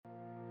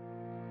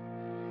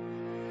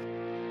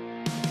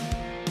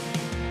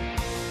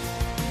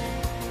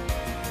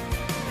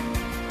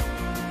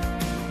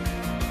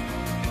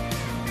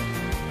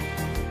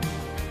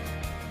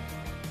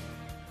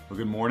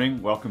Good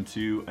morning. Welcome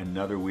to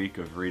another week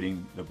of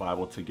reading the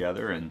Bible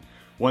together. And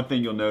one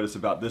thing you'll notice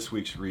about this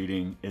week's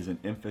reading is an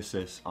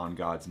emphasis on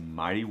God's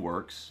mighty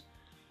works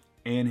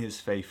and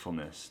his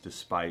faithfulness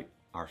despite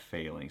our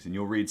failings. And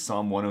you'll read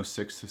Psalm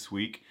 106 this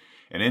week.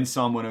 And in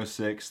Psalm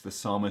 106, the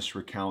psalmist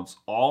recounts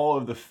all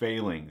of the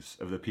failings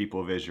of the people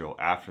of Israel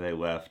after they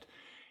left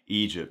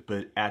Egypt.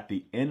 But at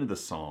the end of the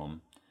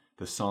psalm,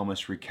 the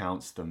psalmist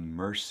recounts the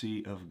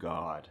mercy of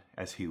God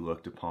as he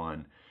looked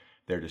upon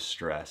their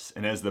distress.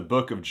 And as the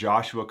book of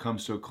Joshua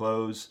comes to a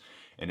close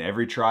and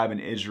every tribe in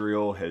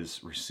Israel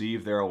has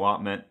received their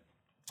allotment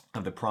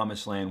of the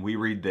promised land, we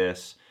read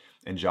this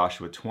in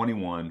Joshua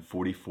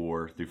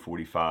 21:44 through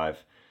 45.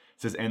 It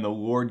says, "And the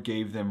Lord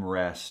gave them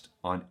rest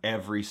on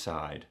every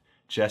side,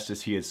 just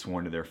as he had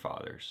sworn to their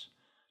fathers.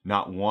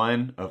 Not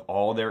one of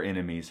all their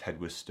enemies had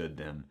withstood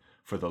them,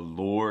 for the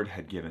Lord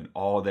had given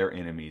all their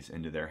enemies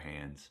into their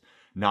hands.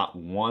 Not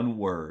one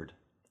word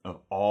of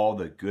all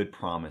the good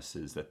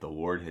promises that the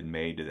Lord had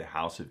made to the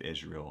house of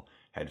Israel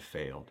had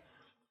failed.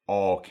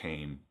 All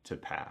came to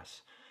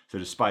pass." So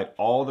despite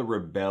all the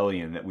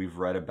rebellion that we've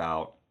read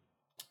about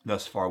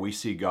thus far, we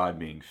see God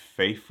being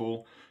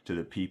faithful to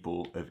the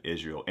people of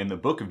Israel. And the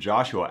book of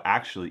Joshua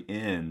actually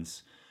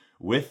ends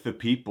with the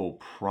people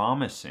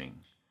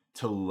promising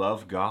to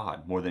love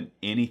God more than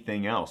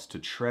anything else, to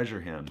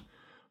treasure him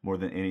more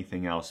than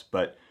anything else.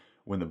 But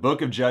when the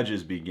book of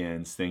Judges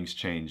begins, things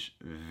change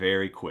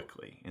very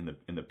quickly. And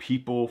the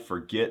people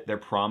forget their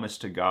promise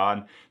to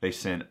God. They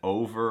sin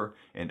over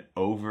and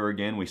over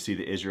again. We see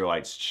the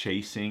Israelites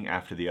chasing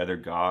after the other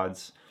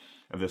gods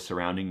of the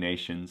surrounding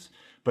nations.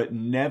 But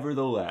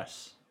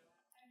nevertheless,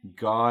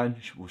 God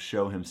will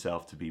show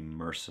himself to be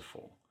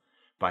merciful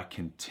by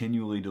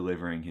continually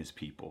delivering his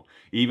people.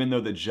 Even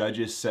though the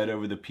judges set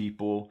over the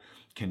people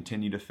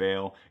continue to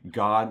fail,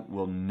 God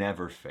will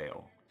never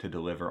fail to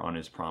deliver on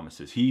his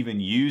promises. He even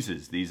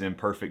uses these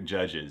imperfect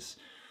judges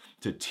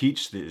to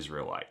teach the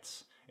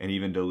Israelites and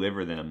even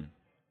deliver them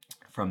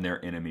from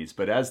their enemies.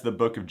 But as the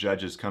book of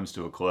Judges comes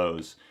to a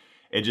close,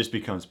 it just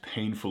becomes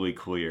painfully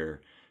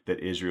clear that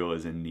Israel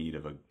is in need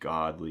of a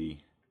godly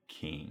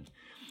king.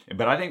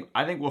 But I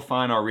think we'll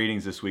find our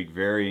readings this week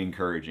very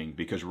encouraging,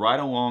 because right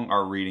along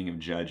our reading of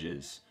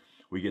Judges,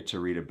 we get to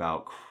read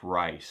about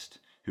Christ,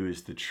 who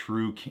is the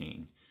true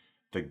king,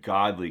 the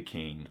godly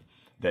king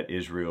that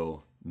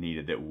Israel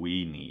needed, that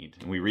we need.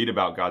 And we read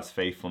about God's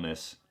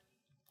faithfulness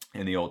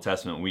in the Old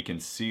Testament. We can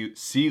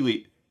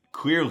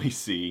clearly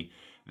see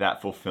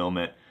that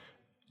fulfillment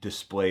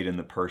displayed in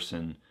the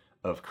person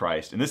of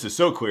Christ. And this is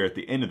so clear at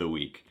the end of the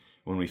week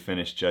when we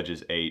finish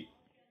Judges 8.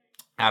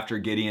 After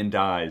Gideon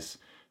dies,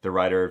 the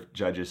writer of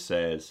Judges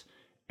says,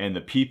 "And the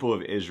people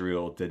of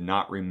Israel did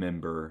not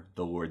remember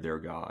the Lord their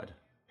God,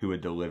 who had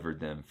delivered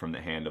them from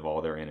the hand of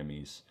all their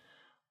enemies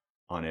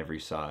on every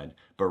side."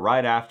 But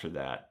right after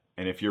that,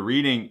 and if you're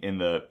reading in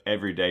the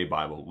Everyday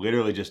Bible,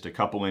 literally just a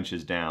couple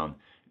inches down,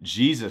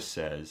 Jesus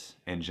says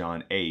in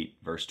John 8,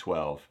 verse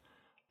 12,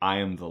 "I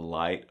am the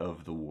light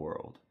of the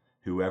world.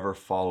 Whoever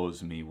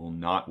follows me will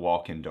not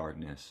walk in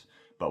darkness,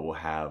 but will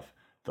have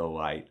the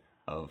light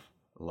of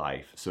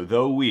life." So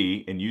though we,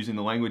 in using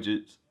the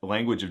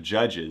language of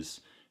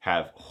Judges,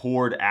 have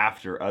whored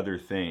after other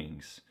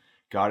things,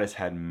 God has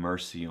had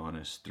mercy on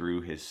us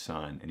through his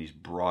Son, and he's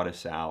brought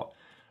us out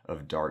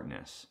of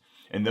darkness.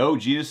 And though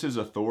Jesus'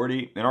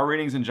 authority, in our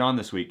readings in John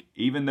this week,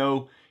 even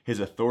though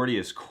his authority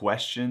is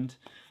questioned,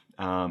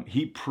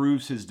 he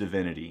proves his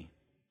divinity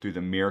through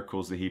the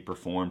miracles that he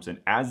performs.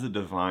 And as the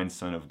divine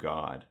Son of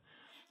God,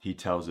 he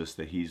tells us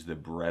that he's the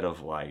bread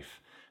of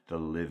life, the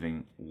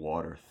living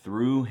water.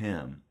 Through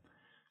him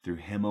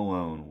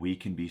alone, we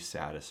can be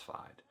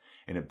satisfied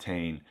and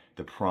obtain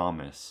the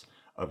promise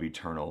of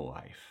eternal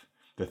life.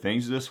 The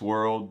things of this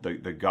world,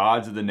 the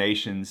gods of the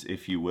nations,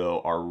 if you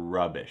will, are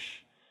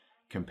rubbish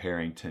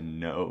comparing to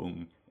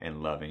knowing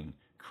and loving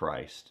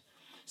Christ.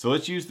 So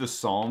let's use the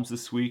Psalms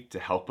this week to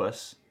help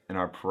us in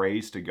our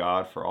praise to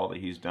God for all that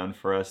he's done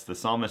for us. The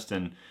psalmist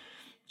in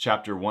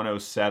chapter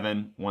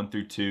 107, 1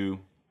 through 2,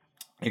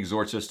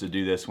 exhorts us to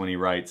do this when he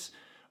writes,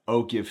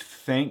 "Oh, give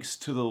thanks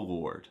to the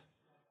Lord,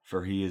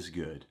 for he is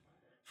good,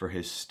 for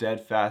his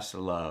steadfast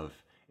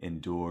love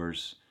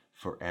endures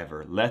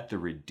forever. Let the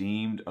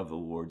redeemed of the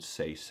Lord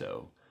say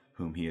so,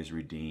 whom he has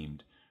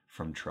redeemed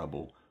from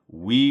trouble."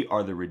 We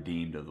are the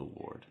redeemed of the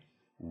Lord.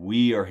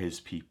 We are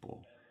his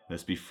people.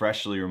 Let's be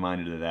freshly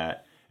reminded of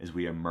that as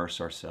we immerse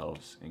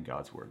ourselves in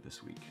God's word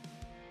this week.